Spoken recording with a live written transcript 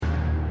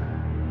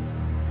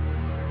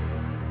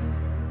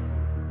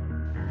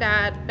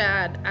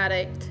bad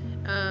addict.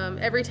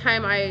 Every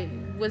time I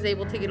was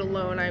able to get a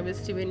loan, I was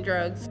doing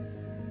drugs.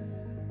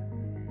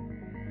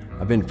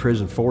 I've been to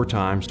prison 4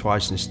 times,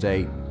 twice in the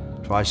state,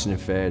 twice in the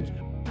Fed.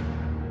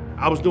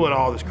 I was doing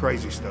all this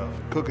crazy stuff,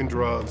 cooking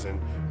drugs and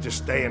just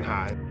staying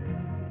high.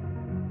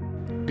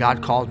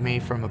 God called me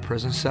from a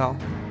prison cell.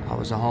 I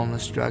was a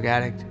homeless drug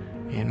addict,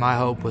 and my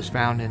hope was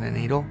found in a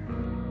needle.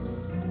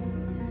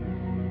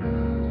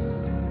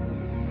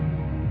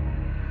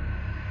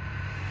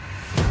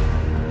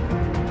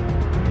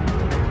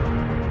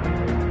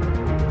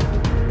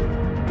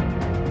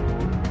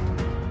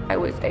 I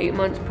was 8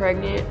 months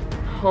pregnant,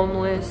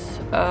 homeless,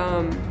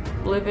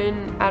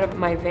 living out of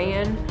my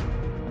van.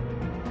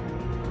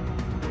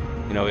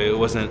 You know, it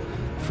wasn't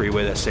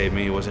Freeway that saved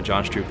me, it wasn't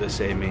John Stroop that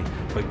saved me,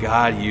 but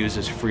God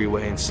uses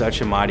Freeway in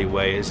such a mighty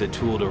way as a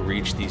tool to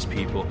reach these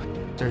people.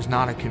 There's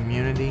not a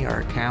community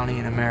or a county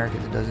in America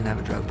that doesn't have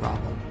a drug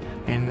problem.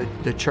 And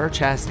the church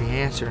has the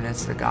answer, and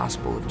it's the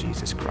gospel of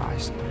Jesus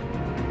Christ.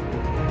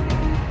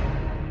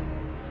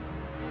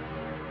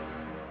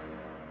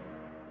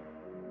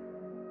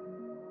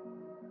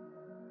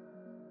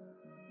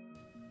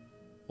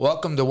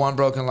 Welcome to One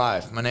Broken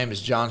Life. My name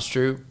is John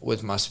Stroop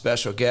with my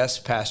special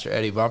guest, Pastor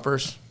Eddie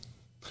Bumpers.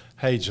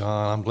 Hey,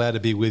 John, I'm glad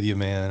to be with you,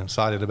 man. I'm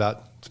excited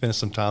about spending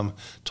some time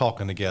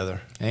talking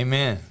together.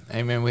 Amen.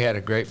 Amen. We had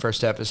a great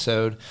first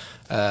episode.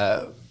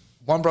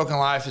 One Broken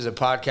Life is a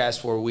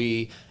podcast where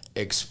we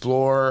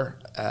explore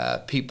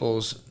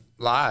people's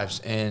lives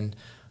and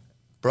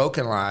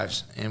broken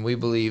lives. And we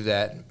believe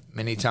that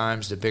many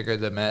times the bigger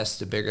the mess,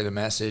 the bigger the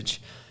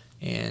message.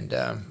 And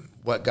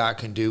what God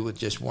can do with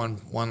just one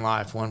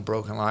life, one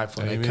broken life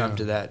when Amen. They come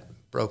to that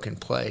broken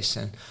place.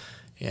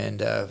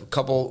 And a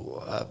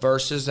couple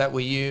verses that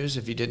we use.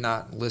 If you did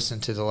not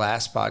listen to the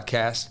last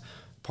podcast,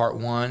 part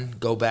 1,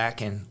 go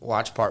back and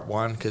watch part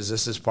 1 because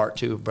this is part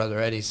 2 of Brother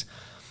Eddie's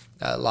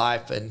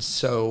life. And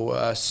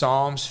so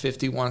Psalms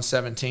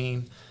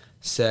 51:17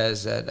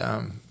 says that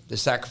the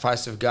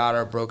sacrifice of God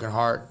are a broken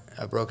heart,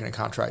 a broken and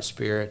contrite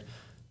spirit,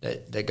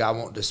 that God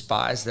won't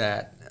despise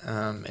that.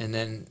 And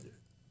then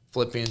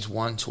Philippians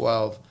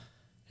 1:12,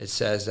 it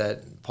says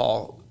that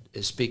Paul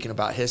is speaking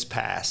about his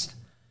past.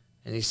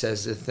 And he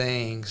says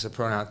the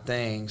pronoun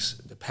things,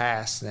 the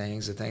past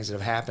things, the things that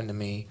have happened to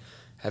me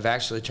have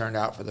actually turned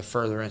out for the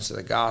furtherance of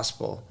the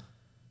gospel,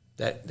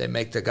 that they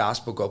make the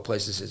gospel go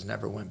places it's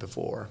never went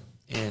before.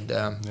 And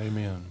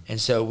Amen. And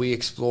so we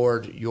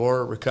explored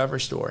your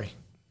recovery story,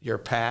 your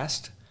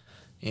past,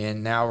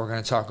 and now we're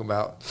going to talk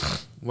about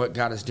what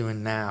God is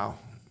doing now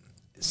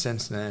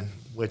since then,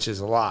 which is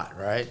a lot,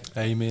 right?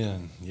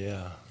 Amen.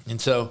 Yeah. And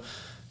so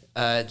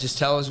just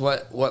tell us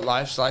what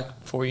life's like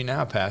for you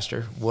now,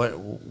 Pastor.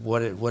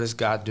 What is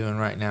God doing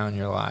right now in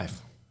your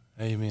life?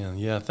 Amen.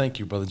 Yeah, thank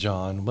you, Brother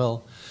John.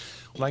 Well,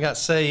 when I got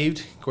saved,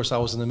 of course, I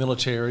was in the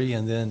military,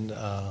 and then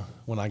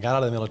when I got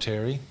out of the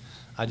military,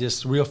 I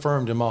just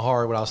reaffirmed in my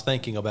heart what I was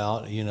thinking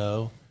about, you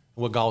know,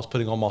 what God was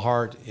putting on my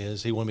heart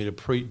is He wanted me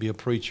to be a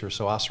preacher,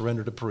 so I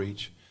surrendered to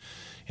preach.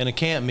 In a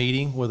camp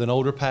meeting with an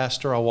older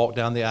pastor, I walked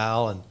down the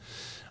aisle, and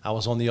I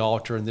was on the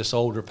altar, and this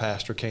older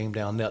pastor came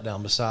down, knelt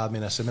down beside me,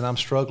 and I said, man, I'm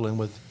struggling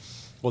with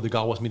whether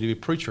God wants me to be a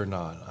preacher or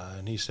not.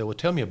 And he said, well,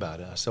 tell me about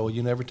it. I said, well,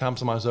 you know, every time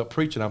somebody's up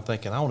preaching, I'm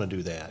thinking, I want to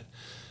do that.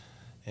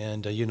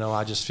 And, you know,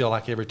 I just feel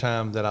like every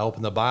time that I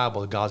open the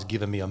Bible, God's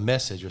giving me a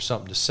message or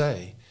something to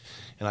say,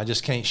 and I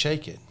just can't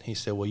shake it. He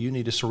said, well, you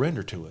need to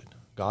surrender to it.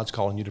 God's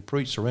calling you to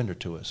preach, surrender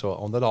to it. So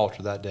on that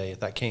altar that day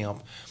at that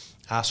camp,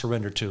 I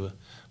surrendered to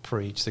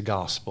preach the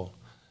gospel.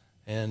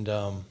 And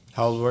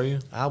how old were you?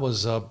 I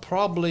was I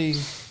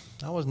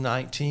was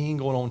 19,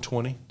 going on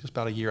 20, just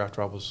about a year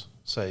after I was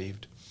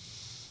saved.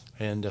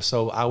 And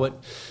so I went,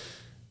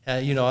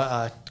 you know,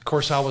 of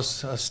course I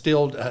was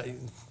still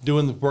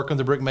doing the work on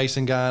the brick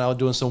mason guy, and I was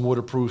doing some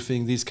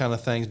waterproofing, these kind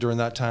of things during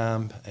that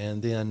time.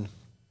 And then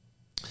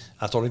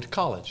I started to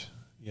college,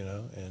 you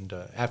know, and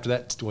after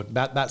that,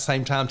 about that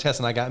same time, Tess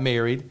and I got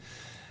married.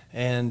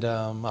 And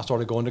I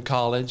started going to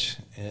college.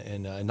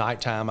 And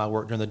nighttime, I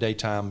worked during the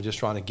daytime, just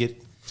trying to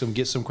get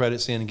some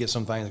credits in and get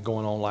some things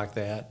going on like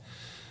that.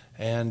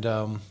 And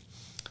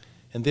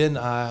then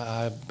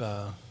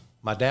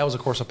my dad was,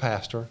 of course, a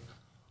pastor.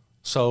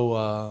 So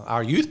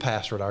our youth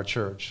pastor at our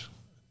church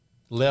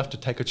left to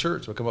take a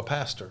church to become a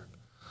pastor.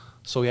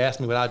 So he asked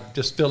me would I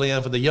just fill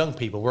in for the young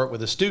people, work with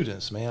the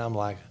students. Man, I'm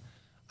like,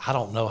 I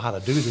don't know how to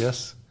do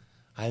this.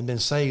 I hadn't been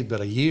saved but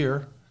a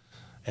year.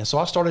 And so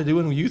I started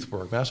doing youth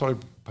work. Man, I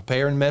started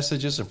preparing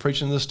messages and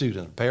preaching to the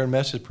students, preparing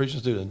messages, preaching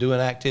to students, doing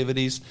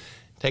activities,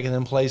 taking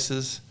them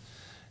places,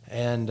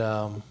 and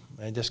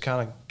just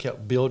kind of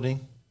kept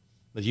building.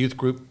 The youth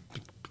group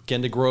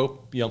began to grow.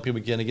 Young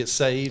people began to get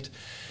saved.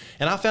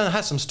 And I found I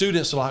had some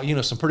students, like, you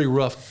know, some pretty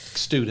rough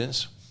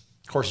students.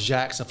 Of course,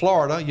 Jackson,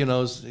 Florida, you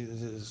know,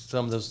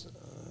 some of those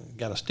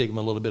got a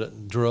stigma a little bit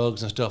of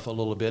drugs and stuff a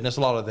little bit, and there's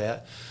a lot of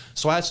that.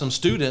 So I had some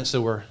students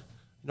that were,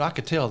 you know, I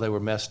could tell they were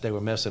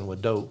messing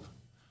with dope.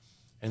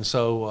 And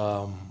so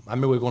I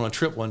remember we were going on a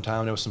trip one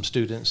time. There were some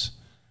students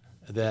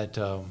that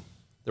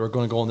they were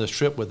going to go on this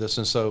trip with us.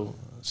 And so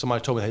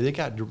somebody told me, hey, they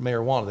got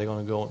marijuana. They're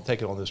going to go and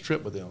take it on this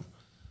trip with them.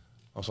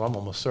 So I'm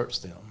going to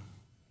search them.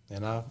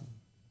 And of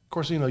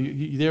course,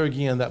 you there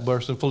again, that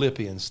verse in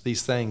Philippians,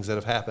 these things that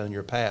have happened in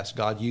your past,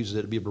 God uses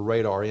it to be able to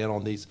radar in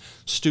on these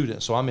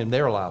students. So I'm in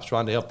their lives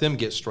trying to help them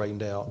get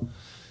straightened out.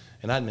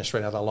 And I hadn't been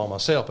straightened out that long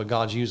myself, but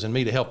God's using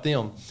me to help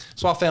them.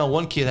 So I found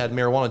one kid had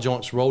marijuana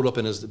joints rolled up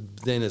in his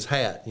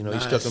hat. Nice. He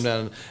stuck them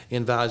down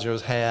in visor of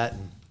his hat.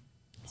 And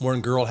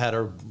one girl had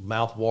her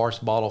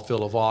mouthwash bottle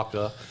filled of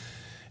vodka.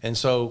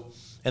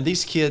 And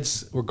these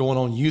kids were going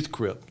on youth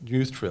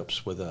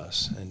trips with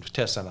us, and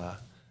Tessa and I.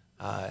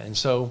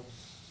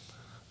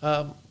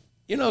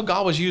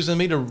 God was using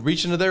me to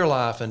reach into their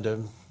life and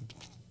to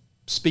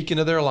speak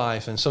into their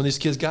life. And so these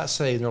kids got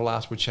saved and their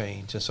lives were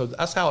changed. And so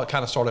that's how it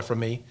kind of started for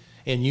me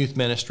in youth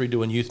ministry,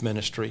 doing youth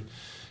ministry,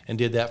 and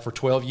did that for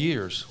 12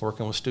 years,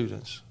 working with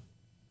students.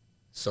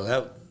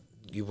 So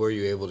were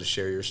you able to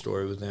share your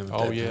story with them?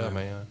 Oh, yeah,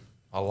 man,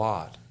 a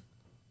lot.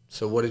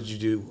 So what did you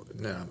do?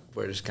 No,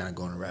 we're just kind of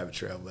going a rabbit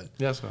trail, but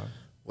yes, sir.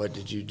 What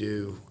did you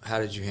do? How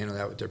did you handle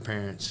that with their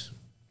parents?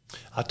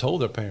 I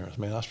told their parents,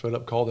 man. I straight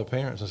up called their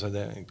parents and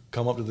said,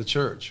 come up to the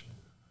church.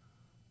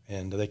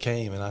 And they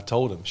came, and I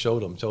told them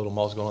told them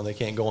what was going on. They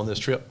can't go on this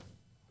trip.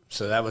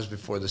 So that was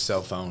before the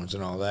cell phones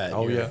and all that.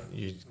 Oh, You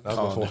that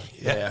called was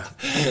before. Yeah.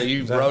 So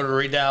you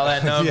rotary dial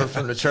that number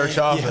from the church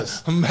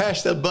office? Yeah.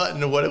 Mash the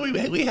button or whatever.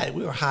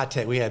 We were high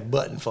tech. We had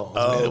button phones.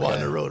 Oh, man. It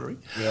wasn't a rotary.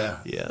 Yeah.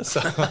 Yeah.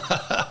 So.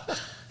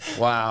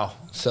 Wow.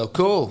 So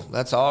cool.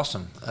 That's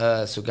awesome.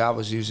 So God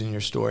was using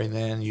your story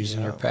then,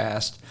 using your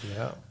past.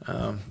 Yeah.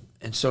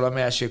 And so let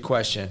me ask you a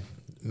question,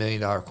 $1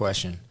 million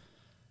question.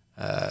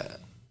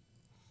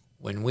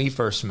 When we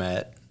first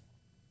met,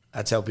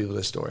 I tell people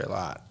this story a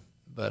lot,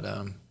 but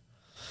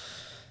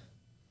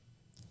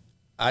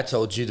I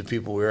told you the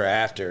people we were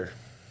after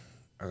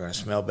are going to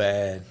smell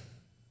bad.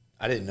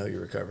 I didn't know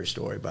your recovery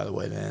story, by the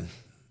way, then.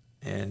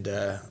 And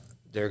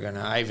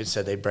I even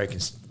said they'd break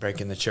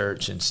in the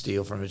church and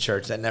steal from the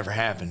church. That never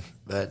happened,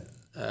 but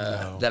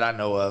No. that I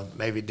know of.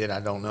 Maybe it did, I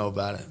don't know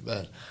about it.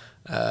 But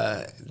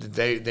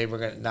they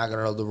were not going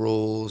to know the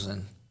rules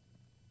and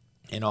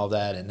all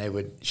that, and they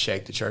would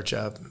shake the church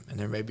up. And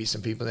there may be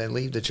some people that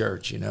leave the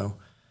church, There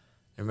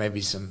may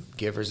be some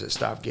givers that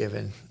stop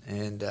giving.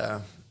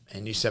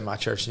 And you said my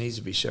church needs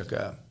to be shook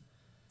up.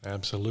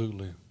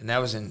 Absolutely. And that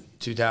was in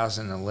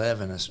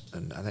 2011, I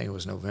think it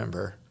was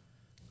November.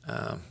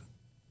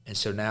 And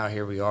so now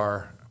here we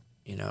are,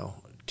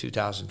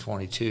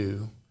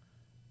 2022,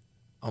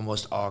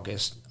 almost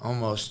August,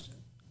 almost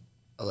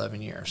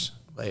 11 years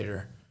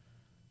later.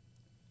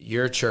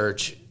 Your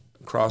church,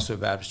 Crossroad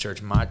Baptist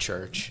Church, my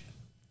church,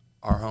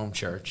 our home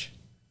church,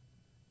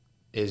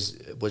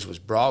 which was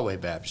Broadway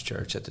Baptist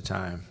Church at the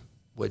time,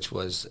 which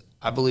was,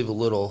 I believe, it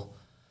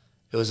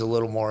was a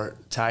little more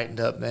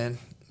tightened up then,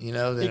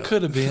 It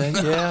could have been,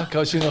 yeah,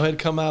 because, it had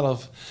come out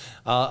of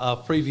a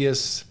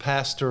previous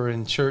pastor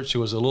in church who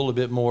was a little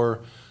bit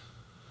more,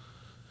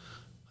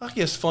 I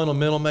guess,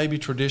 fundamental, maybe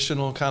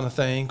traditional kind of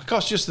thing.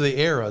 Because just the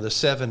era, the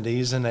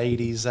 70s and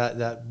 80s,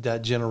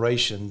 that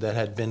generation that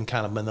had been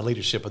kind of in the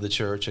leadership of the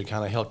church and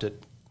kind of helped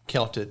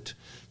it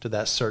to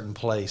that certain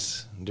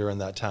place during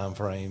that time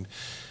frame.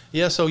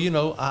 Yeah, so,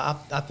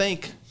 I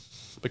think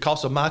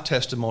because of my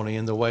testimony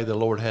and the way the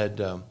Lord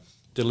had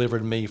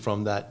delivered me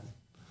from that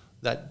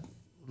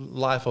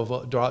life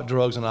of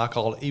drugs and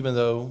alcohol, even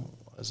though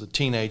as a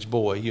teenage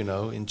boy,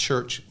 in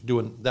church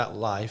doing that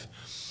life.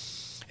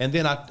 And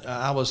then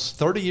I was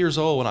 30 years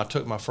old when I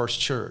took my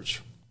first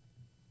church.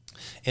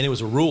 And it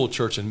was a rural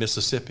church in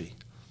Mississippi.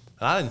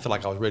 And I didn't feel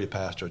like I was ready to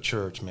pastor a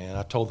church, man.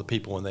 I told the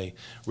people when they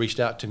reached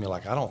out to me, I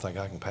don't think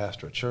I can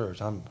pastor a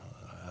church. I'm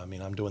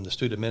doing the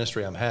student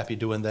ministry. I'm happy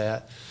doing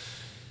that.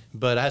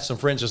 But I had some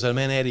friends that said,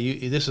 man,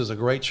 Eddie, this is a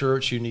great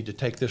church. You need to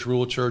take this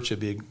rural church.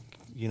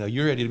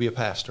 You're ready to be a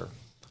pastor.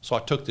 So I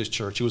took this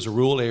church. It was a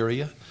rural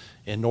area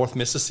in North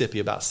Mississippi,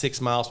 about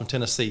 6 miles from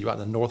Tennessee, right in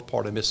the north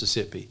part of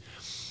Mississippi.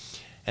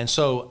 And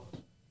so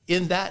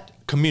in that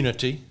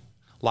community,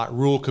 like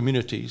rural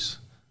communities,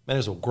 man,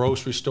 there's a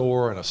grocery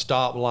store and a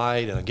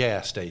stoplight and a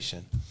gas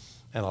station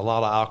and a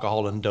lot of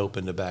alcohol and dope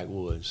in the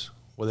backwoods.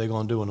 What are they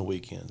going to do on the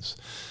weekends?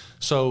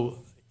 So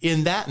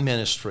in that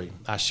ministry,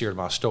 I shared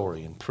my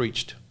story and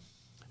preached.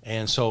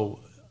 And so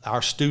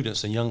our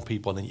students and young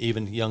people and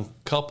even young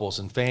couples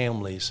and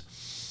families,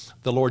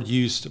 the Lord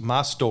used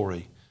my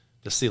story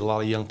to see a lot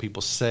of young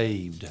people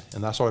saved.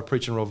 And I started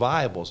preaching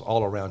revivals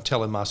all around,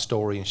 telling my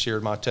story and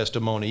shared my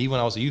testimony, even when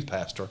I was a youth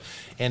pastor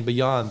and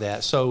beyond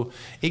that. So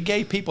it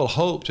gave people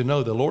hope to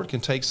know the Lord can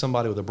take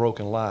somebody with a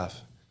broken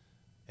life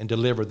and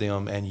deliver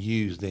them and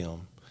use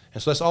them.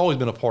 And so that's always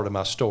been a part of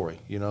my story,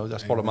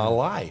 that's part of my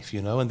life,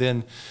 And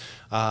then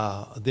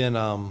I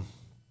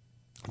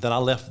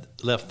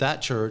left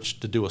that church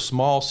to do a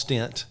small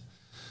stint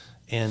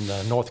in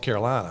North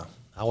Carolina.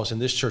 I was in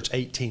this church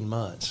 18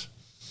 months.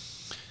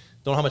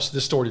 Don't know how much of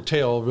this story to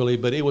tell, really,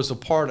 but it was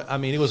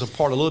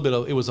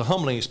a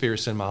humbling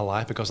experience in my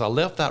life because I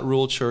left that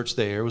rural church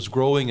there. It was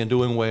growing and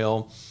doing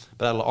well,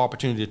 but I had an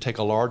opportunity to take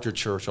a larger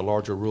church, a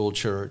larger rural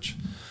church.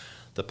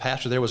 the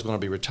pastor there was going to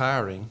be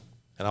retiring,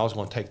 and I was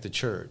going to take the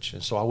church.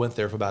 And so I went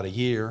there for about a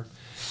year,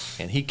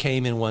 and he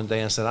came in one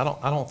day and said, I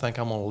don't think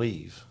I'm going to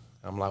leave.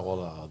 I'm like,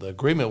 well, the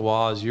agreement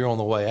was you're on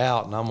the way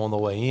out and I'm on the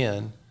way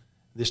in.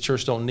 This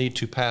church don't need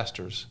 2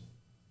 pastors.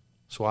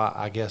 So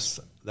I guess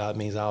that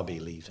means I'll be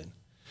leaving.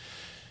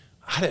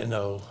 I didn't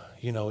know,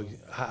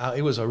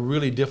 it was a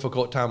really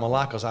difficult time in my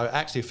life because I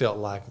actually felt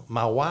like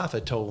my wife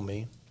had told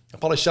me, I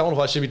probably don't know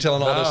if I should be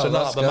telling all this or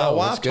not, but my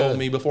wife told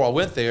me before I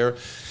went there,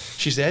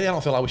 she said, Eddie, I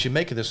don't feel like we should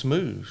make this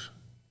move.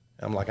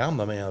 I'm like, I'm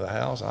the man of the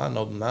house. I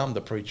know I'm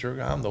the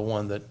preacher. I'm the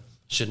one that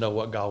should know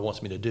what God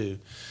wants me to do.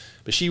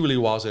 But she really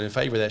wasn't in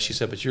favor of that. She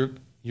said, but you're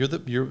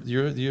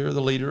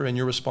the leader and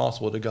you're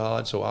responsible to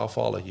God, so I'll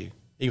follow you.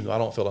 Even though I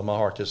don't feel in my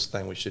heart this is the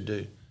thing we should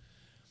do.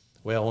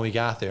 Well, when we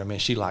got there, man,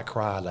 she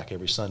cried like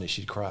every Sunday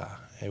she'd cry.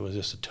 It was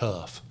just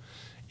tough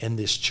in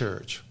this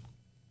church.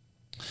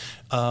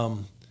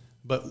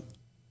 But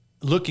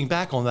looking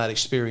back on that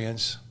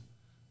experience,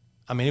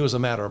 I mean, it was a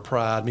matter of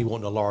pride, me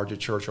wanting a larger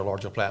church or a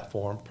larger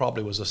platform.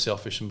 Probably was a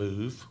selfish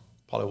move.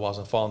 Probably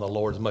wasn't following the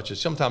Lord as much as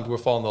sometimes we're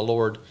following the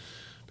Lord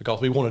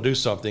because we want to do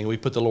something. We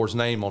put the Lord's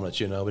name on it,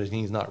 but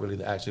he's not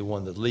really actually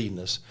one that's leading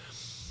us.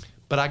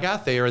 But I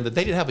got there, and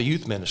they didn't have a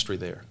youth ministry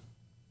there.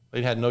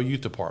 They had no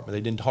youth department.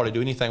 They didn't hardly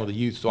do anything with the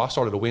youth. So I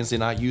started a Wednesday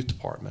night youth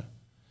department.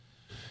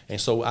 And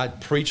so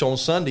I'd preach on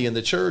Sunday in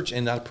the church,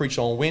 and I'd preach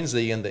on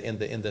Wednesday in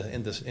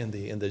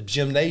the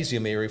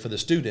gymnasium area for the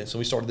students. And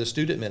we started the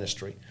student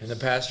ministry. And the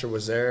pastor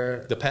was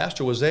there. The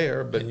pastor was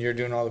there, but and you're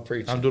doing all the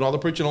preaching. I'm doing all the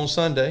preaching on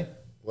Sunday.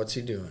 What's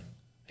he doing?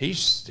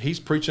 He's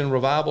preaching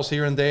revivals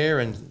here and there,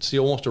 and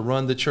still wants to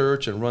run the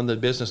church and run the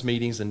business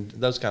meetings and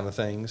those kind of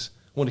things.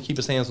 Want to keep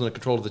his hands on the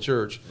control of the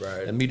church,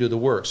 right, and me do the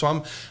work.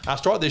 So I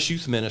started this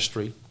youth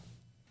ministry.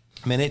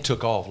 Man, it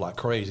took off like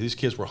crazy. These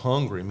kids were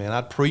hungry, man.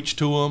 I'd preach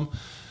to them.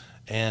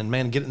 And,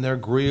 man, get in their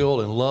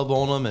grill and love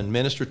on them and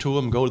minister to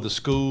them, go to the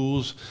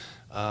schools.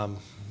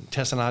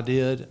 Tess and I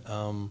did.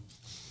 And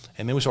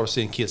then we started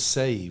seeing kids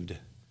saved.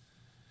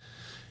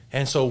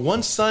 And so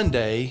one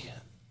Sunday,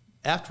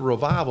 after a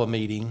revival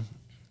meeting,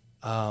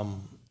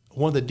 one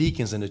of the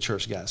deacons in the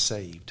church got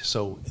saved.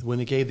 So when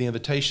he gave the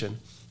invitation,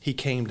 he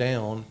came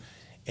down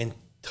and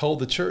told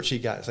the church he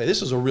got saved.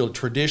 This was a real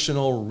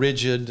traditional,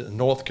 rigid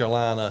North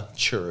Carolina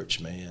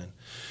church, man.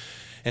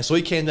 And so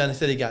he came down and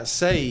said he got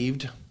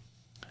saved.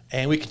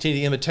 And we continued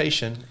the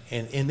invitation,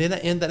 and then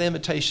in that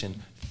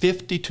invitation,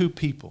 52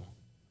 people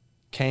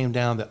came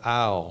down the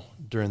aisle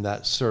during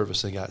that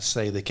service and got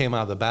saved. They came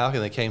out of the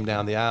balcony, they came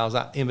down the aisles.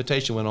 That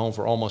invitation went on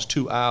for almost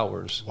 2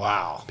 hours.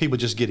 Wow. People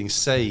just getting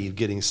saved,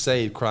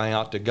 crying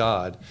out to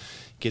God,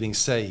 getting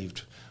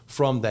saved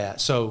from that.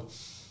 So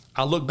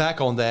I look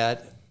back on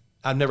that.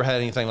 I've never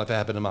had anything like that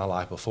happen in my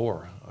life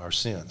before or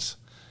since.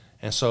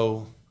 And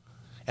so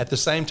at the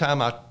same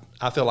time,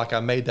 I feel like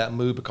I made that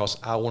move because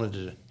I wanted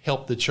to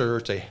help the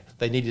church.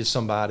 They needed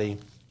somebody,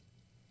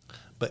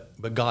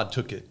 but God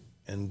took it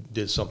and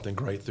did something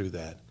great through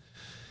that.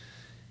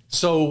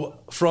 So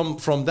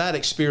from that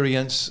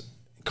experience,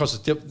 because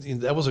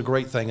that was a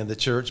great thing in the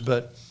church,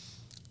 but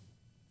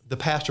the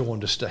pastor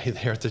wanted to stay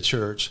there at the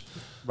church.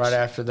 Right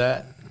after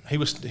that?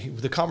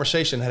 The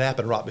conversation had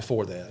happened right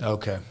before that.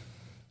 Okay.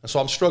 And so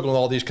I'm struggling with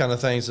all these kind of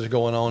things that are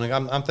going on.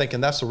 And I'm thinking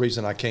that's the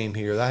reason I came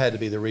here. That had to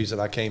be the reason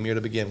I came here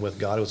to begin with,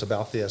 God. It was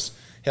about this,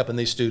 helping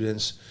these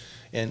students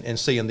and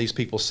seeing these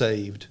people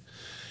saved.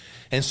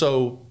 And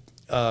so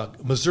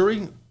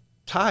Missouri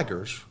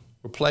Tigers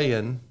were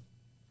playing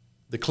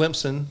the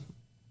Clemson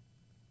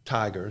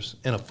Tigers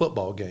in a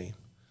football game.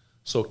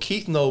 So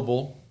Keith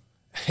Noble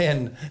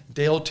and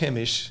Dale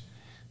Timish,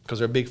 because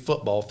they're big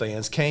football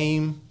fans,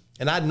 came,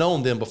 and I'd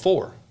known them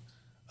before.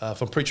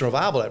 From Preaching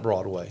Revival at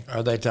Broadway.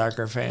 Are they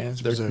Tiger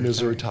fans? They're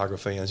Missouri Tiger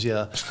fans,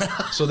 yeah.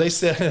 So they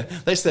said,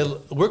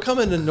 we're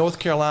coming to North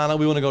Carolina.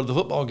 We want to go to the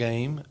football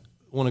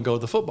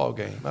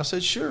game. I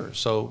said, sure.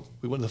 So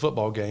we went to the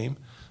football game.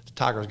 The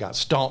Tigers got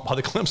stomped by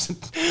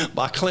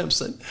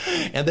Clemson.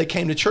 And they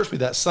came to church with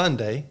me that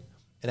Sunday.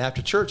 And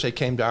after church, they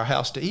came to our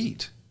house to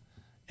eat.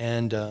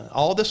 And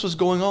all this was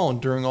going on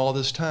during all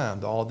this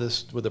time. All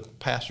this with the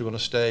pastor going to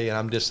stay, and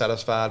I'm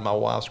dissatisfied. My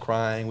wife's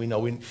crying. We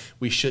know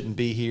we shouldn't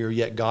be here,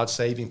 yet God's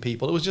saving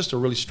people. It was just a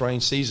really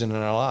strange season in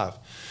our life.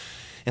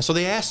 And so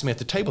they asked me at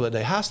the table that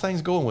day, how's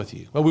things going with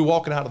you? Well, we were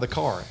walking out of the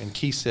car, and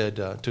Keith said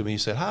to me, he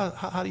said,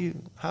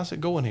 how's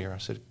it going here? I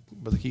said,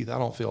 Brother Keith, I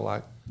don't feel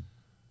like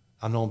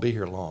I'm going to be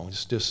here long.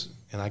 It's just,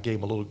 and I gave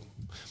him a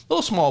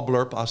little small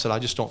blurb. I said, I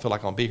just don't feel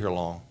like I'm going to be here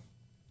long.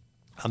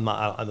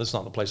 That's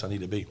not the place I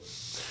need to be.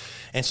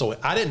 And so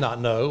I did not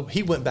know.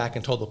 He went back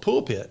and told the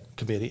pulpit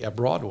committee at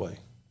Broadway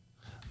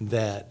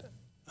that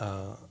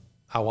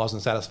I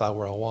wasn't satisfied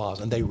where I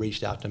was, and they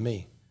reached out to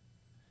me.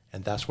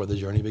 And that's where the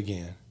journey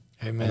began.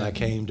 Amen. And I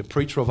came to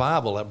preach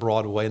revival at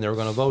Broadway, and they were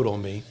going to vote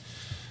on me.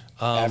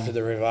 After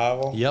the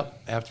revival?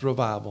 Yep, after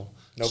revival.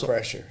 No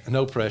pressure.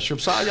 No pressure.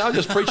 So I was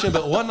just preaching,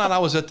 but one night I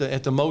was at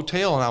the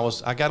motel,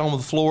 and I got on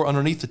the floor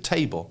underneath the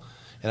table,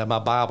 and had my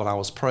Bible, and I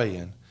was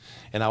praying.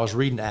 And I was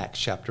reading Acts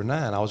chapter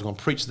 9. I was going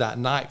to preach that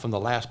night from the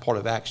last part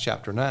of Acts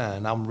chapter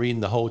 9. I'm reading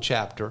the whole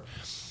chapter.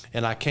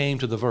 And I came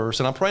to the verse,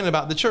 and I'm praying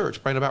about the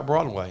church, praying about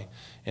Broadway.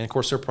 And, of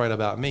course, they're praying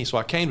about me. So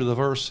I came to the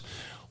verse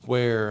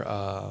where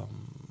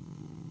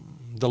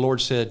the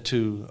Lord said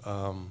to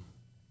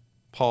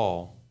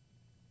Paul,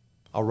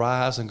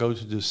 arise and go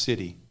to the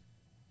city,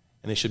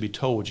 and it should be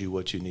told you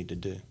what you need to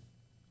do.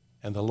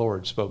 And the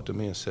Lord spoke to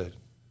me and said,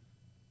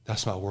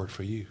 that's my word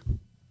for you.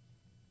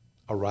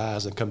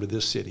 Arise and come to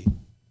this city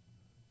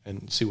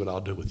and see what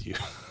I'll do with you.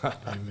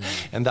 Amen.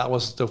 And that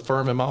was the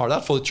firm in my heart.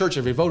 That's for the church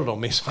if they voted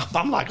on me. So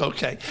I'm like,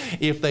 okay,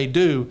 if they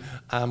do,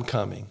 I'm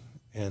coming.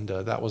 And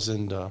that was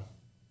in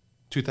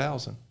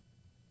 2000.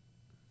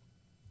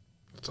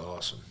 That's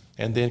awesome.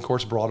 And then, of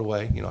course,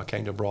 Broadway. I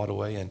came to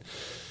Broadway,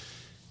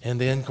 and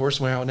then, of course,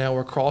 now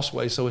we're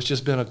Crossway. So it's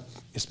just been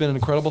an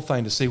incredible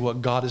thing to see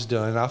what God has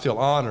done. And I feel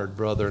honored,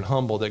 brother, and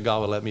humbled that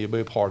God would let me be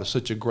a part of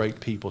such a great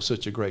people,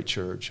 such a great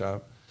church. I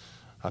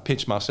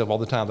pinch myself all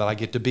the time that I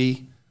get to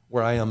be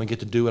where I am and get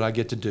to do what I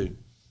get to do.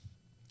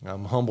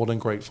 I'm humbled and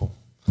grateful.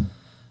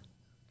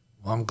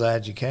 Well, I'm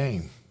glad you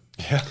came.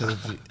 Yeah. Because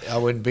I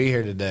wouldn't be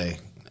here today.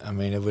 I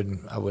mean,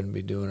 I wouldn't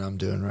be doing what I'm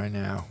doing right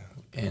now.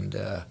 And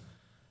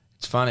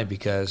it's funny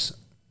because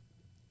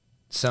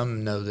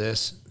some know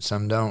this,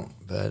 some don't.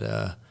 But,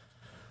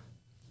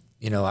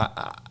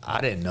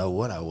 I didn't know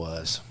what I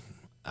was.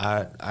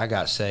 I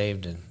got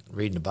saved and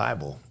reading the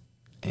Bible.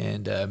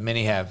 And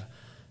many have,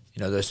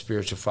 those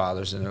spiritual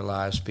fathers in their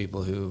lives,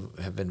 people who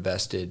have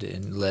invested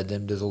and led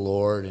them to the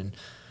Lord.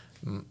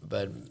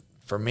 But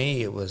for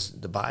me, it was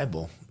the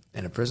Bible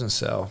in a prison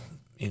cell,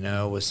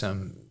 with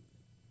some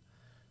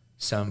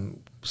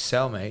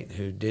cellmate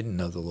who didn't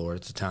know the Lord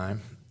at the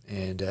time.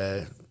 And,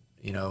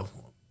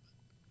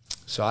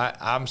 so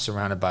I'm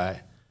surrounded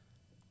by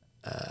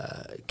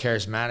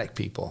charismatic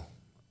people,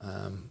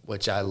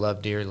 which I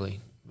love dearly.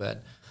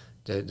 But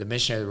the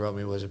missionary that wrote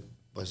me was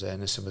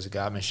a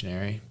God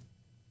missionary.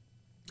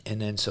 And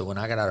then so when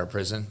I got out of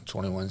prison,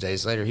 21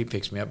 days later, he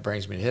picks me up,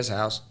 brings me to his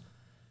house,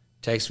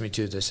 takes me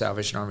to the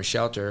Salvation Army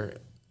shelter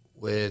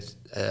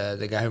with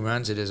the guy who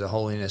runs it is a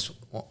Holiness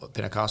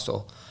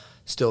Pentecostal,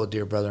 still a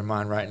dear brother of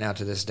mine right now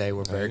to this day.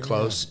 We're very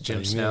close,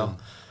 Jim Snell.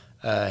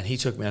 And he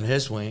took me on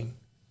his wing.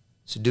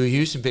 So Dewey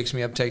Houston picks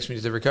me up, takes me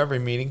to the recovery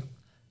meeting,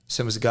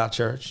 Assemblies of God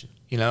Church.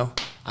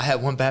 I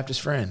had one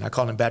Baptist friend. I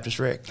called him Baptist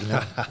Rick.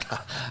 I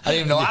didn't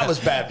even know I was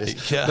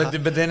Baptist. Yeah.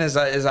 But then as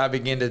I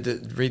began to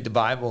read the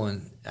Bible,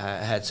 and I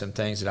had some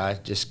things that I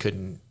just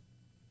couldn't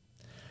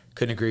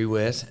agree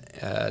with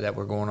that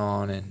were going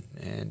on,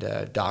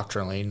 and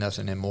doctrinally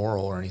nothing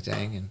immoral or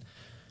anything. And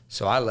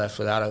so I left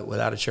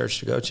without a church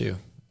to go to.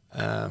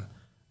 I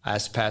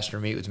asked the pastor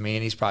to meet with me,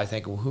 and he's probably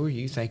thinking, well, who do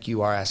you think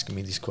you are asking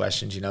me these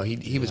questions?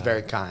 He was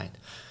very kind.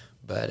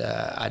 But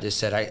I just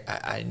said,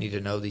 I need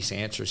to know these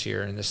answers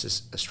here, and this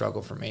is a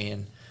struggle for me,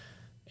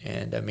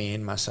 and me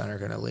and my son are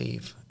going to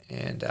leave.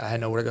 And I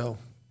had nowhere to go.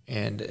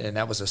 And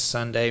that was a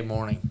Sunday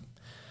morning.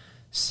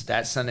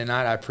 That Sunday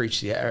night, I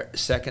preached the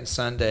second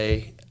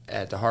Sunday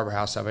at the Harbor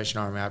House Salvation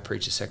Army. I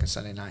preached the second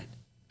Sunday night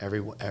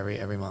every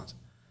month,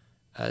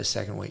 the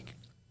second week.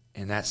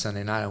 And that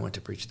Sunday night, I went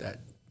to preach the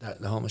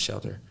homeless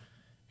shelter.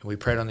 And we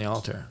prayed on the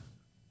altar.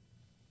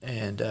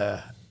 And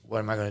what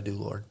am I going to do,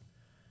 Lord?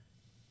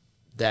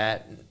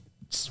 That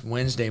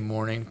Wednesday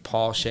morning,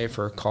 Paul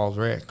Schaefer called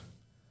Rick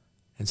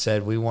and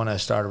said, we want to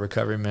start a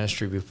recovery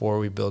ministry before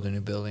we build a new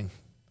building.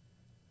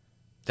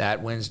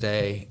 That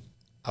Wednesday,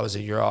 I was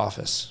at your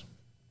office.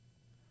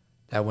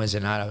 That Wednesday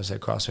night, I was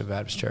at Crossway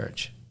Baptist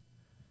Church.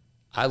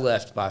 I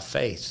left by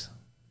faith.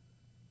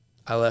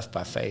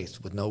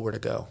 With nowhere to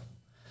go.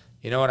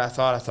 You know what I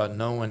thought? I thought,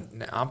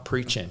 I'm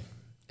preaching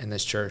in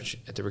this church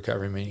at the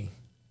recovery meeting.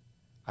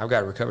 I've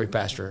got a recovery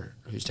pastor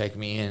who's taken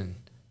me in,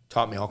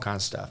 taught me all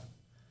kinds of stuff.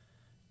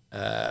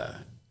 I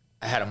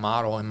had a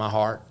model in my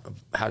heart of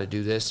how to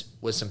do this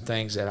with some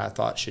things that I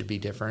thought should be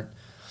different.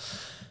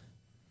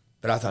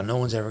 But I thought no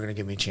one's ever going to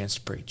give me a chance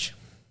to preach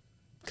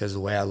because of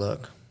the way I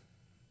look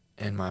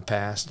and my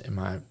past and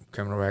my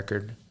criminal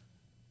record.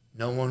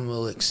 No one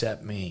will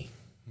accept me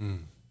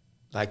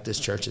like this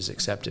church has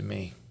accepted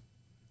me.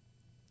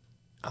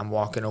 I'm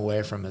walking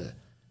away from it.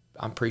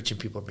 I'm preaching,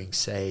 people are being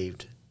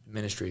saved. The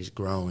ministry is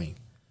growing.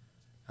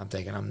 I'm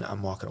thinking,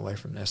 I'm walking away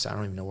from this. I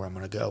don't even know where I'm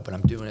going to go, but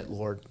I'm doing it,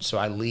 Lord. So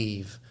I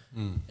leave,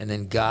 and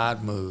then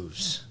God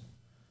moves,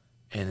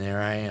 and there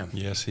I am.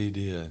 Yes, he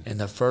did. And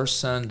the first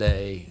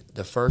Sunday,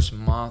 the first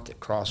month at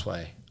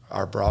Crossway,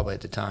 or Broadway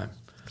at the time,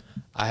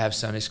 I have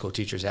Sunday school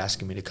teachers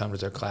asking me to come to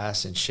their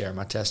class and share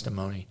my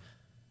testimony.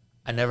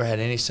 I never had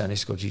any Sunday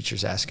school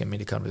teachers asking me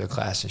to come to their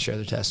class and share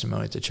their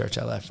testimony at the church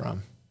I left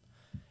from.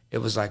 It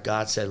was like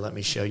God said, let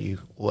me show you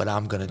what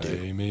I'm going to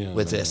do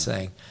with this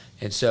thing.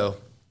 And so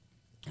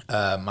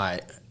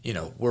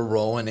we're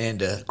rolling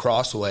into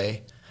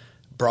Crossway,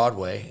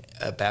 Broadway,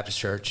 Baptist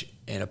Church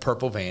in a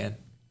purple van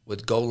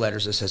with gold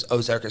letters that says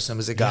Ozark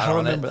Assemblies of God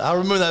on it. I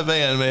remember that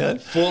van, man.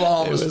 Full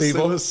of homeless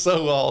people. It was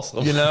so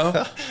awesome.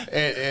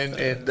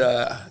 And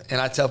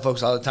I tell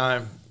folks all the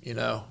time,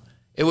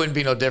 it it wouldn't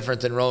be no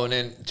different than rolling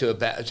into a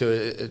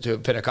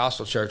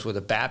Pentecostal church with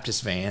a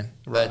Baptist van.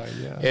 But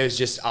it was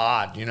just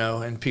odd,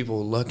 and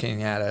people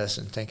looking at us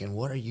and thinking,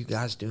 what are you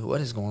guys doing? What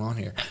is going on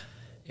here?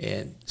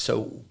 And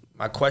so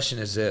my question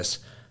is this.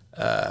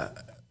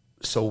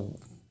 So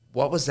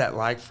what was that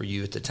like for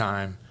you at the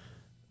time,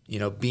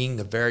 being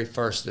the very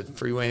first? The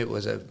Freeway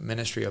was a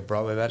ministry of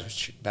Broadway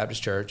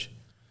Baptist Church.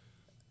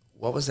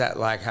 What was that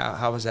like?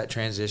 How was that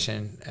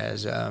transition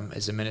as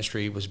the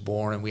ministry was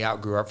born and we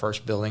outgrew our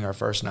first building, our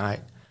first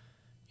night?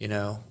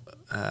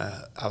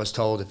 I was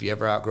told if you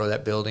ever outgrow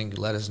that building,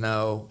 let us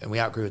know, and we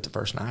outgrew it the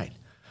first night.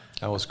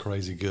 That was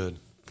crazy good.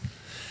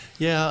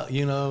 Yeah,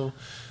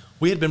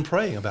 we had been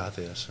praying about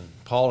this, and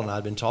Paul and I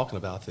had been talking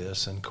about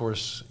this. And, of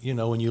course,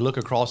 when you look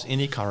across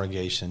any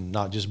congregation,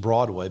 not just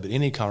Broadway, but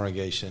any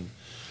congregation,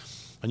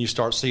 and you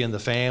start seeing the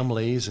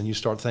families and you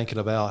start thinking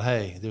about,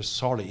 hey, there's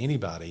hardly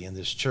anybody in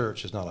this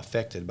church that's not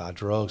affected by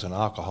drugs and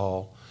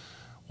alcohol,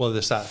 whether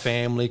it's that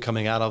family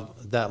coming out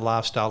of that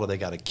lifestyle or they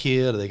got a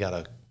kid or they got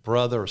a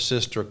brother or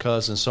sister or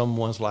cousin,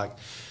 someone's like,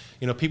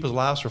 people's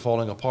lives are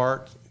falling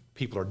apart,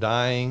 people are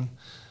dying.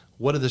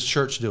 What is this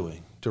church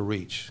doing to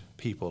reach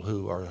people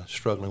who are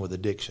struggling with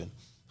addiction?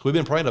 We've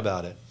been praying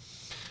about it.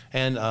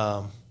 And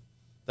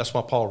that's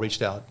why Paul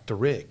reached out to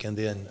Rick. And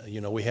then,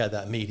 we had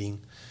that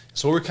meeting.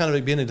 So we're kind of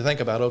beginning to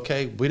think about,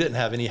 okay, we didn't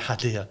have any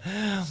idea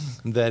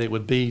that it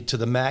would be to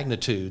the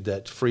magnitude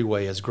that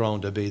Freeway has grown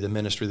to be the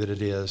ministry that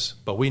it is.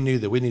 But we knew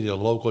that we needed a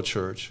local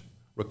church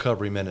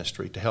recovery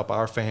ministry to help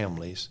our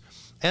families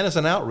and as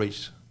an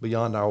outreach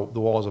beyond the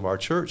walls of our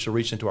church to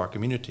reach into our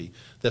community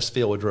that's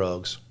filled with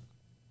drugs.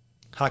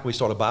 How can we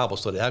start a Bible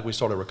study? How can we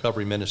start a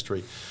recovery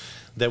ministry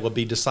that would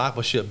be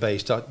discipleship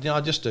based?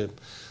 Just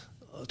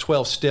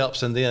 12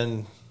 steps and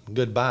then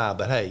goodbye.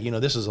 But hey,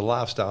 this is a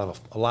lifestyle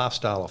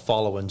of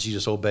following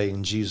Jesus,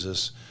 obeying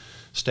Jesus,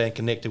 staying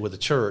connected with the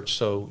church.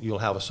 So you'll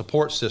have a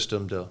support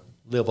system to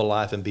live a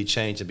life and be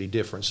changed and be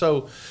different.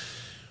 So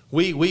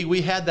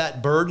we had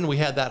that burden, we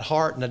had that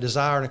heart and a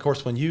desire. And of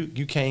course, when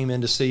you came in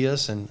to see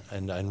us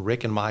and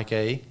Rick and Mike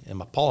A. and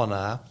Paul and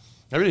I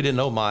really didn't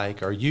know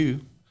Mike or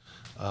you,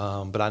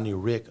 but I knew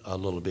Rick a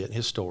little bit,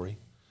 his story.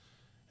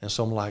 And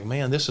so I'm like,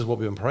 man, this is what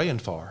we've been praying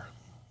for.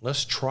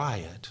 Let's try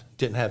it.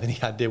 Didn't have any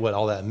idea what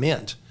all that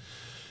meant.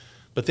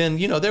 But then,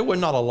 there were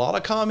not a lot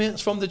of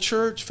comments from the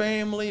church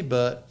family,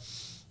 but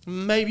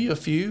maybe a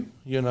few,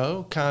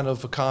 kind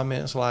of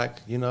comments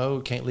like,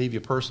 can't leave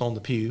your purse on the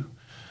pew,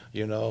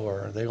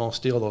 or they're going to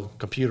steal the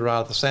computer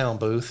out of the sound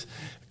booth.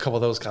 A couple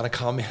of those kind of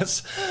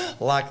comments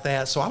like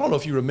that. So I don't know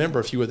if you remember,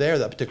 if you were there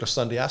that particular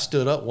Sunday. I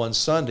stood up one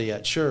Sunday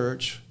at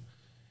church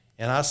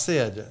and I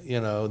said,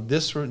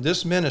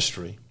 this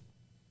ministry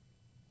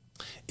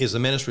is the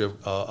ministry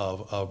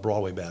of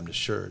Broadway Baptist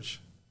Church.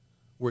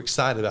 We're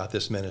excited about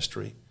this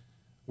ministry.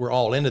 We're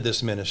all into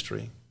this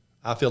ministry.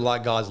 I feel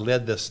like God's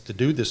led us to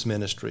do this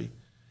ministry.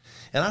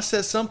 And I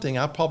said something,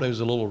 I probably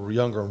was a little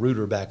younger and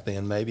ruder back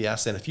then maybe. I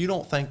said, if you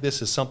don't think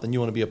this is something you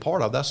want to be a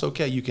part of, that's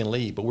okay, you can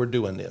leave, but we're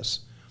doing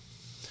this.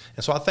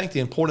 And so I think the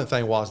important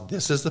thing was,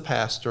 this is the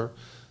pastor,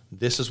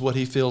 this is what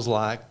he feels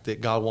like that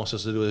God wants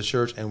us to do as a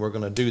church, and we're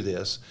going to do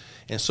this.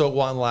 And so it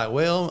wasn't like,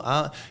 well,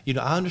 I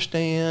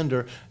understand,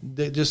 or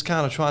they're just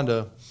kind of trying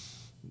to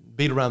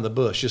beat around the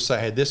bush. Just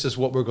say, hey, this is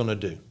what we're going to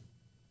do.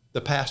 The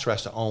pastor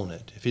has to own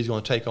it. If he's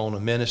going to take on a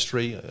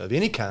ministry of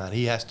any kind,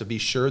 he has to be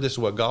sure this is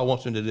what God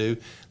wants him to do.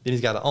 Then he's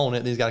got to own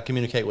it. Then he's got to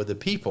communicate with the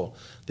people.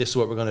 This is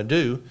what we're going to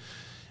do.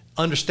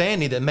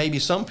 Understanding that maybe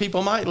some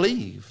people might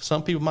leave.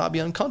 Some people might be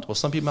uncomfortable.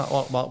 Some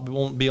people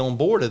won't be on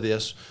board of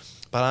this.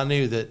 But I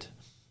knew that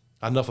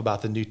enough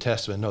about the New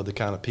Testament, know the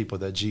kind of people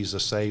that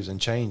Jesus saves and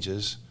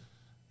changes,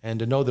 and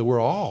to know that we're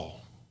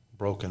all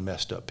broken,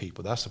 messed up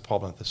people. That's the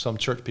problem that some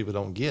church people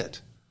don't get.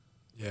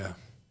 Yeah.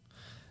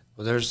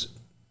 Well, there's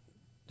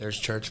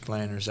church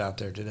planners out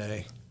there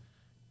today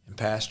and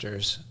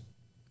pastors,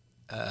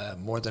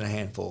 more than a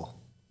handful,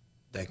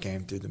 that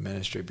came through the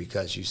ministry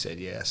because you said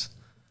yes.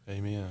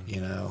 Amen.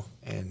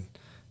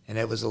 And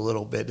it was a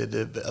little bit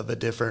of a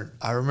different,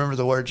 I remember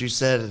the words you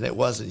said, and it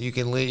wasn't, you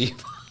can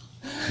leave.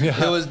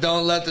 Yeah. It was,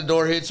 don't let the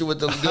door hit you with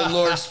the good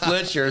Lord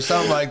split you or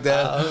something like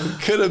that.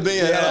 Could have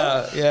been.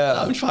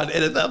 Yeah. I'm trying to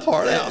edit that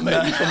part out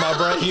maybe from my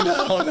brain.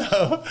 I don't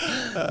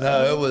know.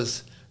 No,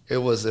 it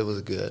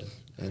was good.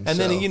 And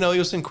then, it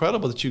was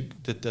incredible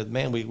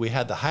that we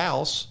had the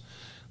house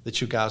that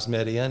you guys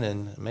met in,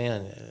 and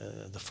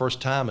man, the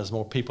first time is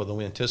more people than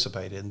we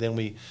anticipated. And then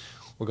we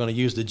were going to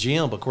use the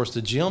gym. But of course,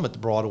 the gym at the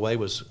Broadway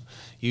was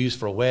used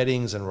for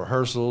weddings and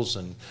rehearsals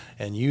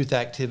and youth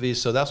activities.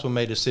 So that's when we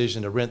made a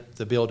decision to rent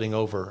the building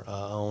over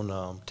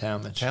on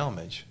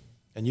Talmadge.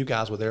 And you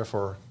guys were there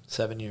for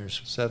 7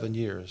 years. 7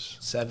 years.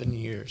 7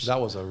 years.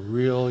 That was a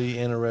really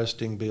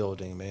interesting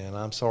building, man.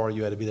 I'm sorry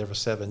you had to be there for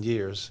 7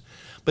 years.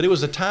 But it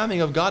was the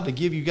timing of God to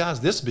give you guys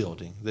this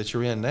building that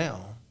you're in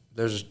now.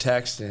 There's a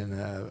text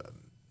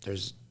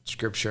there's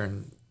scripture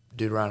in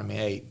Deuteronomy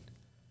 8,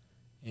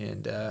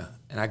 and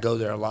I go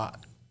there a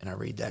lot, and I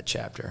read that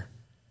chapter,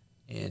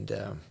 and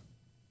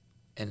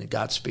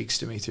God speaks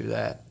to me through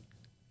that,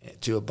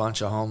 to a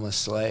bunch of homeless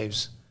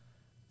slaves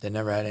that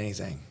never had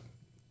anything,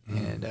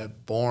 and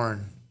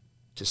born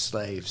to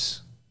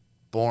slaves,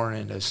 born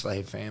into a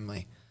slave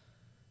family.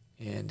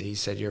 And he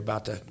said, you're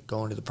about to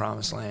go into the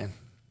promised land,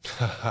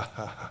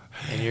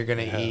 and you're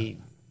going to eat.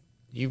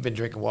 You've been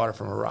drinking water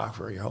from a rock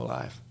for your whole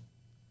life,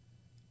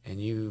 and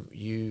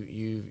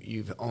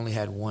you've only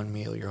had one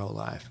meal your whole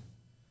life.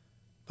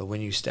 But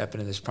when you step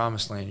into this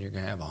promised land, you're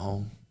going to have a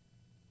home.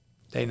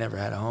 They never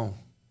had a home.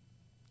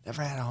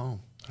 Never had a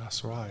home.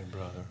 That's right,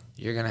 brother.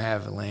 You're going to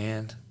have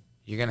land.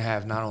 You're going to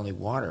have not only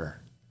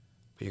water,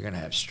 but you're going to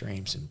have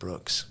streams and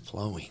brooks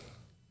flowing.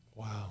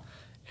 Wow.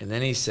 And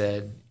then he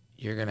said,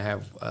 you're going to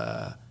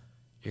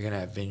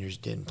have vineyards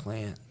you didn't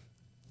plant,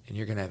 and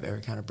you're going to have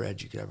every kind of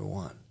bread you could ever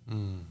want.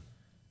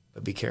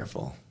 But be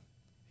careful.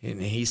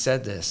 And he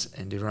said this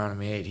in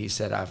Deuteronomy 8. He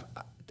said,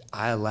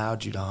 I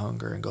allowed you to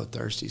hunger and go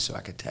thirsty so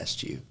I could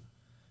test you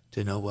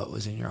to know what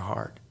was in your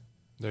heart,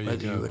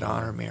 whether you would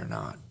honor me or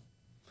not.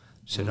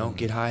 So don't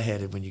get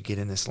high-headed when you get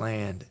in this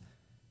land.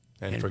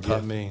 And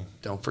forget me.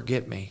 Don't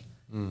forget me.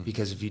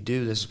 Because if you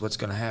do, this is what's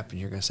going to happen.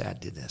 You're going to say, I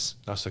did this.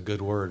 That's a good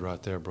word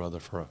right there, brother,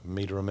 for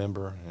me to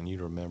remember and you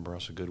to remember.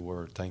 That's a good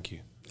word. Thank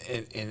you.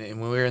 And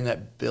when we were in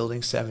that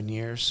building 7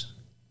 years,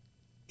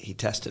 he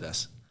tested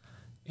us.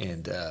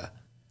 And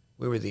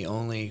we were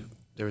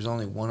there was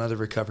only one other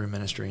recovery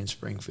ministry in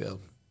Springfield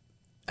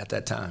at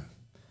that time.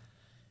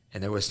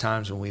 And there was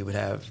times when we would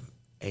have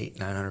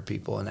 800-900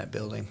 people in that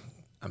building.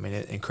 I mean,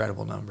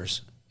 incredible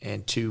numbers.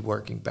 And 2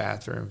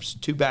 bathrooms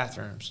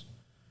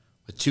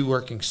with 2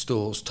 working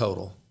stools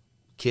total.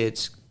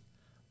 Kids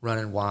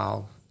running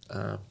wild,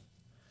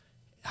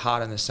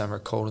 hot in the summer,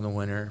 cold in the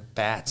winter,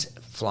 bats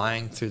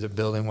flying through the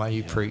building while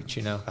you preach,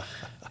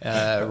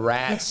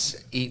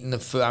 rats eating the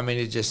food. I mean,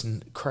 it's just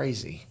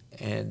crazy.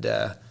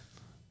 And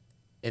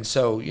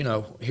so,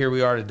 here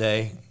we are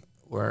today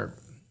where,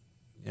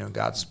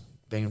 God's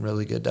being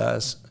really good to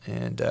us.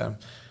 And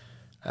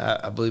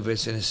I believe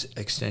it's an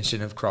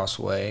extension of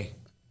Crossway.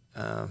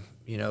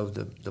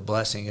 The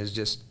blessing is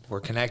just we're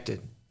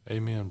connected.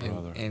 Amen,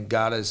 brother. And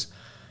God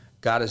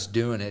is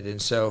doing it.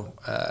 And so,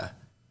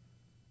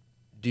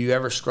 do you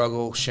ever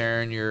struggle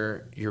sharing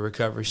your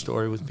recovery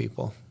story with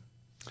people?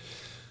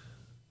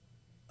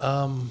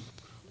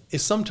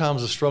 It's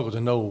sometimes a struggle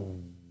to know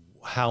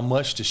how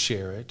much to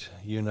share it,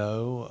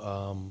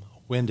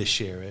 when to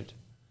share it.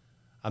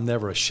 I'm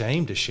never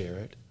ashamed to share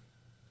it.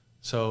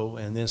 So,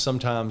 and then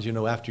sometimes,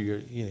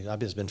 after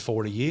it's been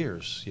 40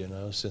 years,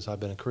 since I've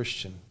been a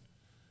Christian.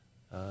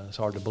 It's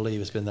hard to believe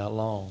it's been that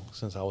long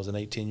since I was an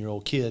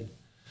 18-year-old kid.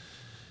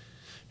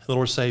 The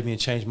Lord saved me and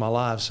changed my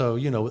life. So,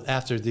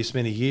 after this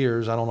many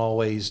years, I don't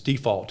always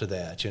default to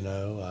that,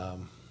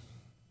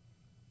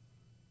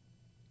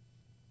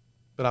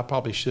 But I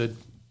probably should,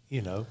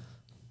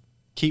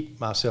 keep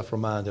myself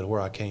reminded of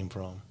where I came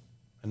from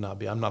and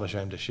I'm not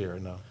ashamed to share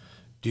it, no.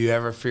 Do you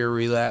ever fear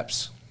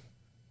relapse?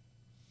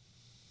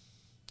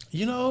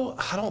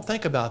 I don't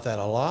think about that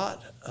a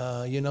lot,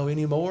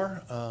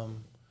 anymore.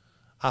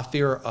 I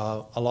fear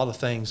a lot of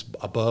things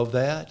above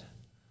that.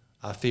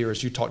 I fear,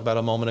 as you talked about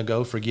a moment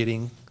ago,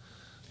 forgetting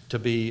to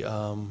be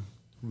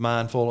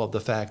mindful of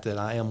the fact that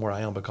I am where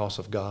I am because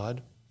of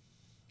God,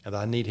 and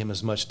I need Him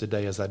as much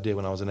today as I did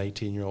when I was an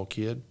 18-year-old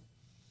kid.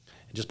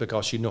 And just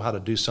because you know how to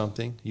do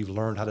something, you've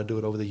learned how to do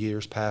it over the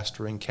years,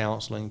 pastoring,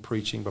 counseling,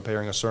 preaching,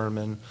 preparing a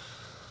sermon,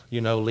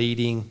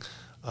 leading,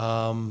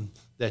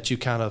 that you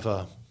kind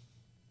of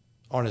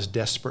aren't as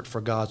desperate for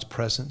God's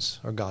presence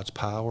or God's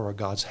power or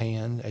God's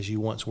hand as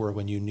you once were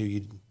when you knew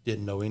you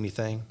didn't know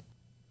anything.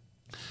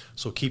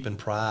 So keeping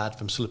pride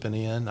from slipping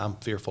in, I'm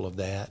fearful of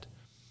that.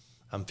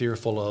 I'm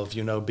fearful of,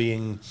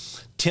 being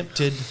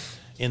tempted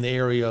in the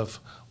area of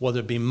whether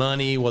it be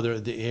money, whether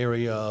the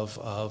area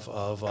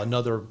of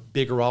another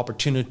bigger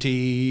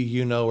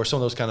opportunity, or some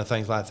of those kind of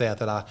things like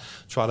that I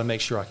try to make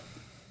sure I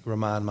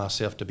remind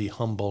myself to be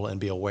humble and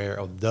be aware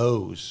of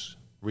those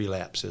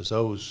relapses,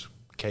 those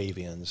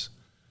cave-ins.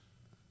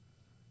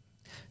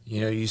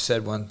 You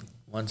said one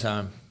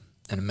time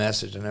in a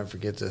message, I'll never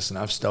forget this, and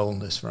I've stolen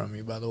this from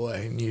you, by the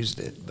way, and used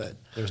it, but...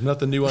 There's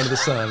nothing new under the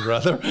sun,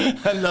 brother.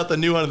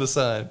 Nothing new under the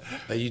sun.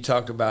 But you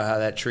talked about how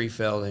that tree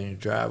fell in your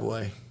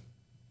driveway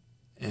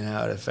and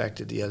how it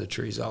affected the other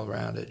trees all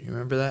around it. You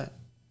remember that?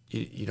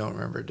 You don't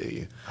remember, do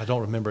you? I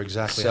don't remember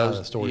exactly how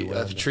the story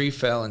went. A tree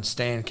fell and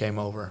Stan came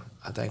over,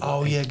 I think.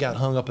 Oh, yeah, it got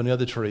hung up in the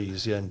other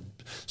trees, and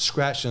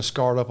scratched and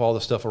scarred up all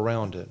the stuff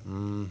around it.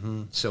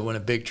 Mm-hmm. So when a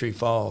big tree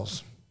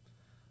falls,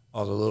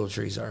 all the little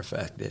trees are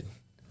affected.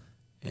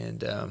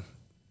 And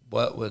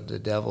what would the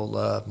devil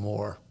love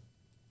more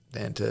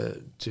than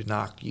to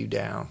knock you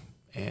down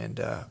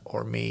and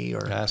or me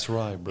or that's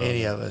right, brother.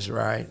 Any of us,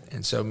 right?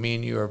 And so me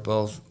and you are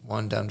both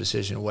one dumb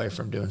decision away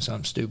from doing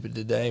something stupid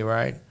today,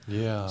 right?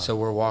 Yeah. So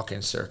we're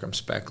walking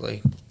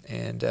circumspectly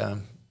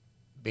and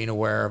being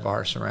aware of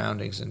our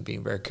surroundings and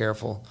being very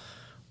careful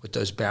with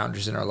those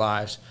boundaries in our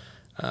lives.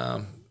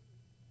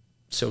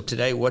 So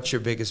today, what's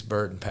your biggest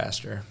burden,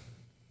 Pastor?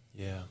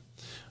 Yeah.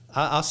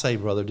 I'll say,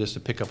 brother, just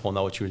to pick up on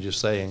what you were just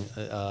saying,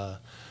 I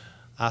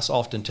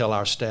often tell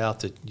our staff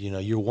that,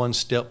 you're one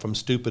step from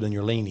stupid and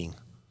you're leaning.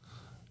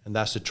 And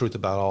that's the truth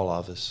about all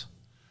of us.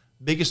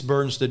 Biggest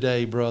burdens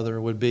today, brother,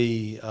 would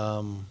be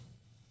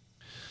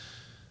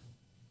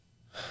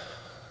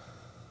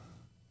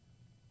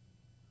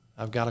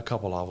I've got a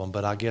couple of them,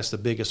 but I guess the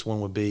biggest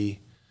one would be,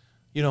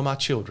 my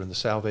children, the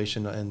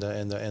salvation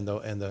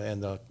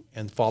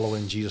and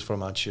following Jesus for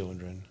my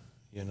children.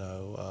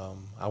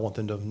 I want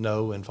them to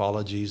know and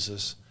follow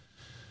Jesus.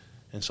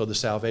 And so the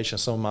salvation of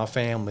some of my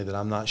family that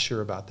I'm not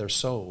sure about their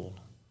soul.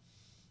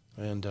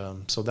 And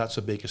so that's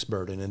the biggest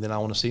burden. And then I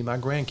want to see my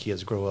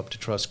grandkids grow up to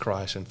trust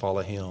Christ and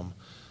follow him.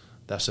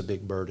 That's a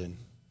big burden.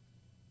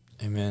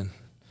 Amen.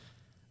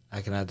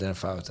 I can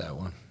identify with that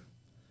one.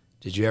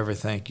 Did you ever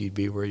think you'd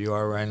be where you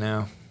are right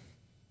now?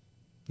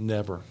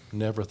 Never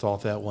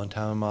thought that one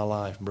time in my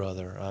life,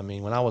 brother. I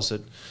mean, when I was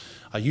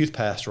a youth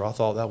pastor, I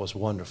thought that was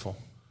wonderful.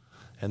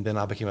 And then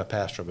I became a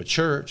pastor of a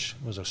church.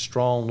 It was a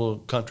strong little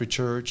country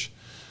church.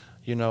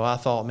 I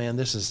thought, man,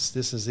 this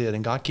is it.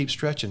 And God keeps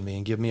stretching me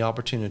and giving me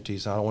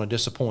opportunities. I don't want to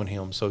disappoint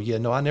him. So,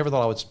 I never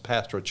thought I would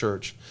pastor a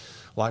church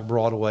like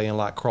Broadway and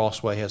like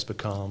Crossway has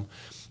become,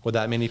 with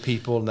that many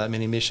people and that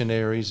many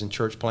missionaries and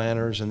church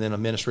planners, and then a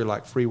ministry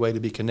like Freeway to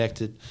be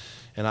connected.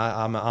 And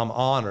I'm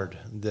honored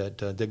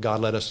that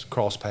God let us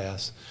cross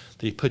paths,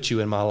 that he put you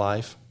in my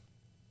life.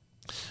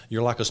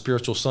 You're like a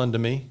spiritual son to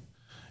me.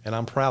 And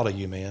I'm proud of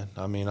you, man.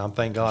 I mean,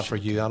 thank God for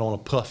you. I don't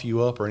want to puff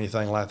you up or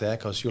anything like that,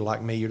 because you're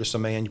like me. You're just a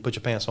man. You put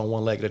your pants on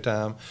one leg at a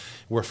time.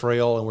 We're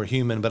frail and we're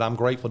human, but I'm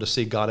grateful to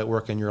see God at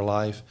work in your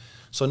life.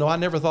 So, no, I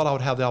never thought I would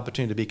have the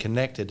opportunity to be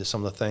connected to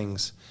some of the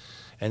things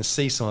and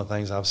see some of the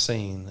things I've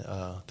seen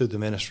through the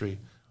ministry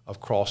of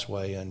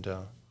Crossway. And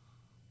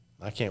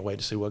I can't wait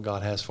to see what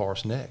God has for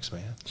us next,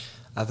 man.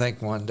 I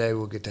think one day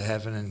we'll get to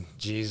heaven and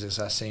Jesus,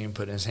 I see him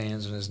put his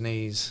hands on his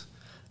knees.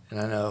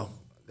 And I know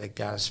that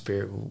God is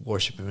spirit, will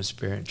worship him in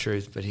spirit and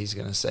truth, but he's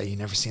going to say, you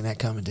never seen that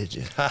coming, did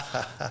you?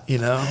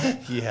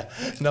 Yeah.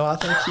 No, I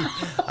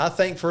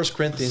think 1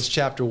 Corinthians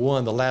chapter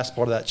 1, the last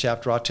part of that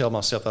chapter, I tell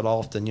myself that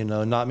often,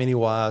 not many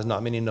wise,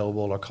 not many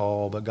noble are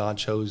called, but God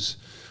chose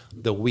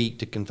the weak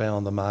to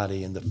confound the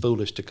mighty and the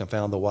foolish to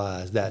confound the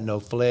wise, that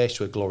no flesh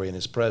would glory in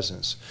his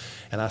presence.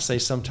 And I say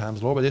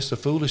sometimes, Lord, but this is the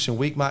foolish and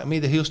weak like me,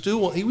 that we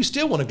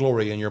still want to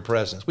glory in your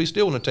presence. We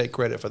still want to take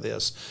credit for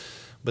this.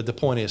 But the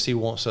point is, he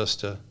wants us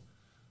to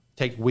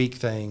take weak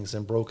things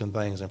and broken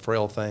things and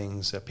frail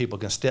things that people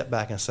can step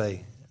back and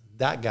say,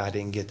 that guy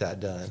didn't get that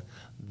done.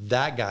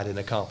 That guy didn't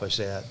accomplish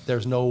that.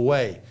 There's no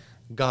way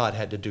God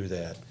had to do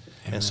that.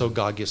 Amen. And so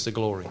God gets the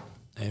glory.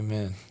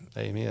 Amen.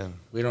 Amen.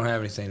 We don't have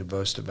anything to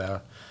boast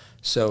about.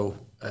 So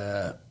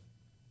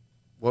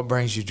what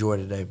brings you joy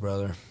today,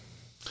 brother?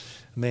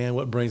 Man,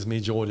 what brings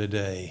me joy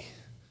today?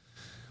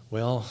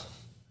 Well,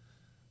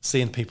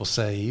 seeing people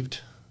saved,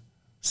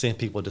 seeing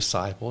people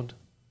discipled,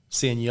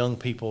 seeing young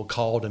people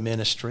called to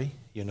ministry,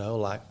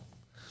 like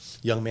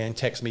young man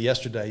texted me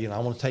yesterday,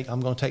 I'm going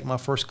to take my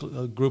first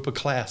group of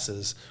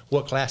classes.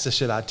 What classes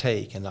should I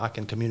take? And I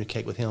can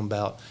communicate with him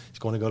about he's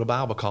going to go to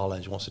Bible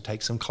college, wants to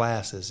take some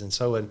classes. And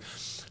so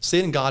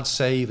seeing God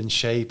save and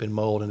shape and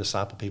mold and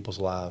disciple people's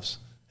lives.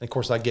 And of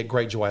course, I get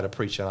great joy out of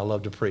preaching. I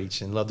love to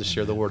preach and love to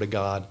share the word of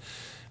God.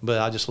 But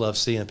I just love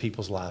seeing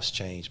people's lives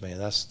change, man.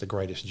 That's the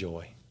greatest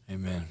joy.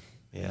 Amen.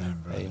 Yeah.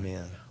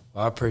 Amen.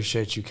 Well, I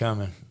appreciate you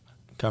coming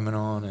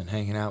on and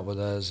hanging out with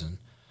us and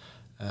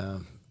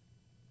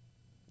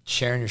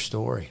sharing your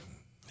story.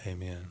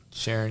 Amen.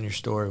 Sharing your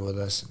story with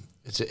us.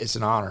 It's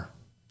an honor.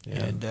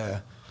 Yeah.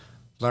 And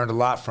learned a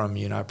lot from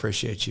you, and I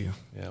appreciate you.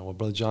 Yeah, well,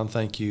 Brother John,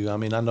 thank you. I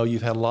mean, I know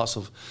you've had lots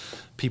of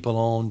people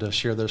on to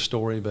share their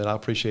story, but I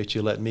appreciate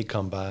you letting me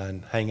come by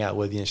and hang out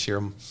with you and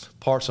share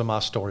parts of my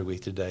story with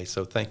you today.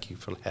 So thank you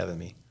for having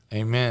me.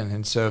 Amen.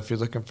 And so if you're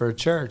looking for a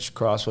church,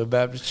 Crossway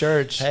Baptist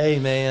Church. Hey,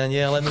 man,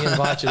 yeah, let me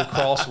invite you to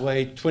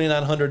Crossway,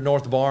 2900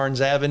 North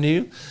Barnes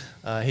Avenue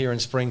here in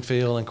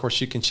Springfield. And, of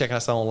course, you can check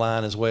us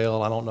online as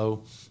well.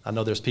 I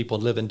know there's people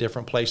live in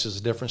different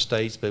places, different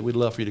states, but we'd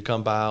love for you to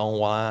come by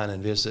online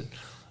and visit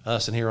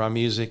us and hear our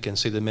music and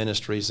see the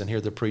ministries and hear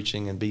the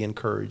preaching and be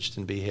encouraged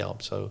and be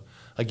helped. So,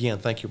 again,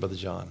 thank you, Brother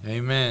John.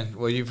 Amen.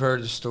 Well, you've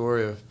heard the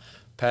story of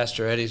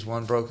Pastor Eddie's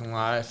One Broken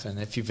Life, and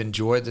if you've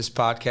enjoyed this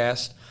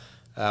podcast,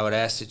 I would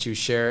ask that you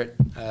share it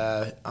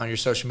on your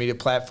social media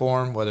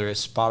platform, whether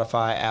it's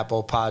Spotify,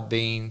 Apple,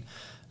 Podbean,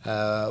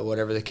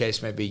 whatever the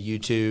case may be,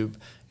 YouTube.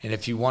 And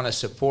if you want to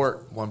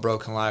support One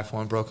Broken Life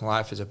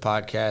is a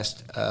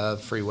podcast of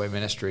Freeway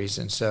Ministries.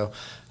 And so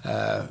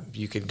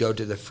you can go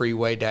to the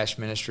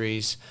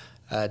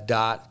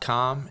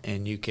freeway-ministries.com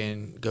and you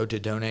can go to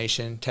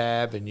donation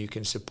tab and you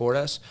can support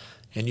us.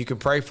 And you can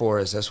pray for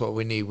us. That's what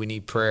we need. We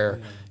need prayer.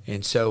 Amen.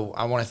 And so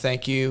I want to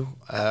thank you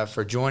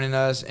for joining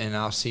us, and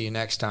I'll see you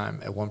next time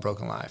at One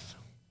Broken Life.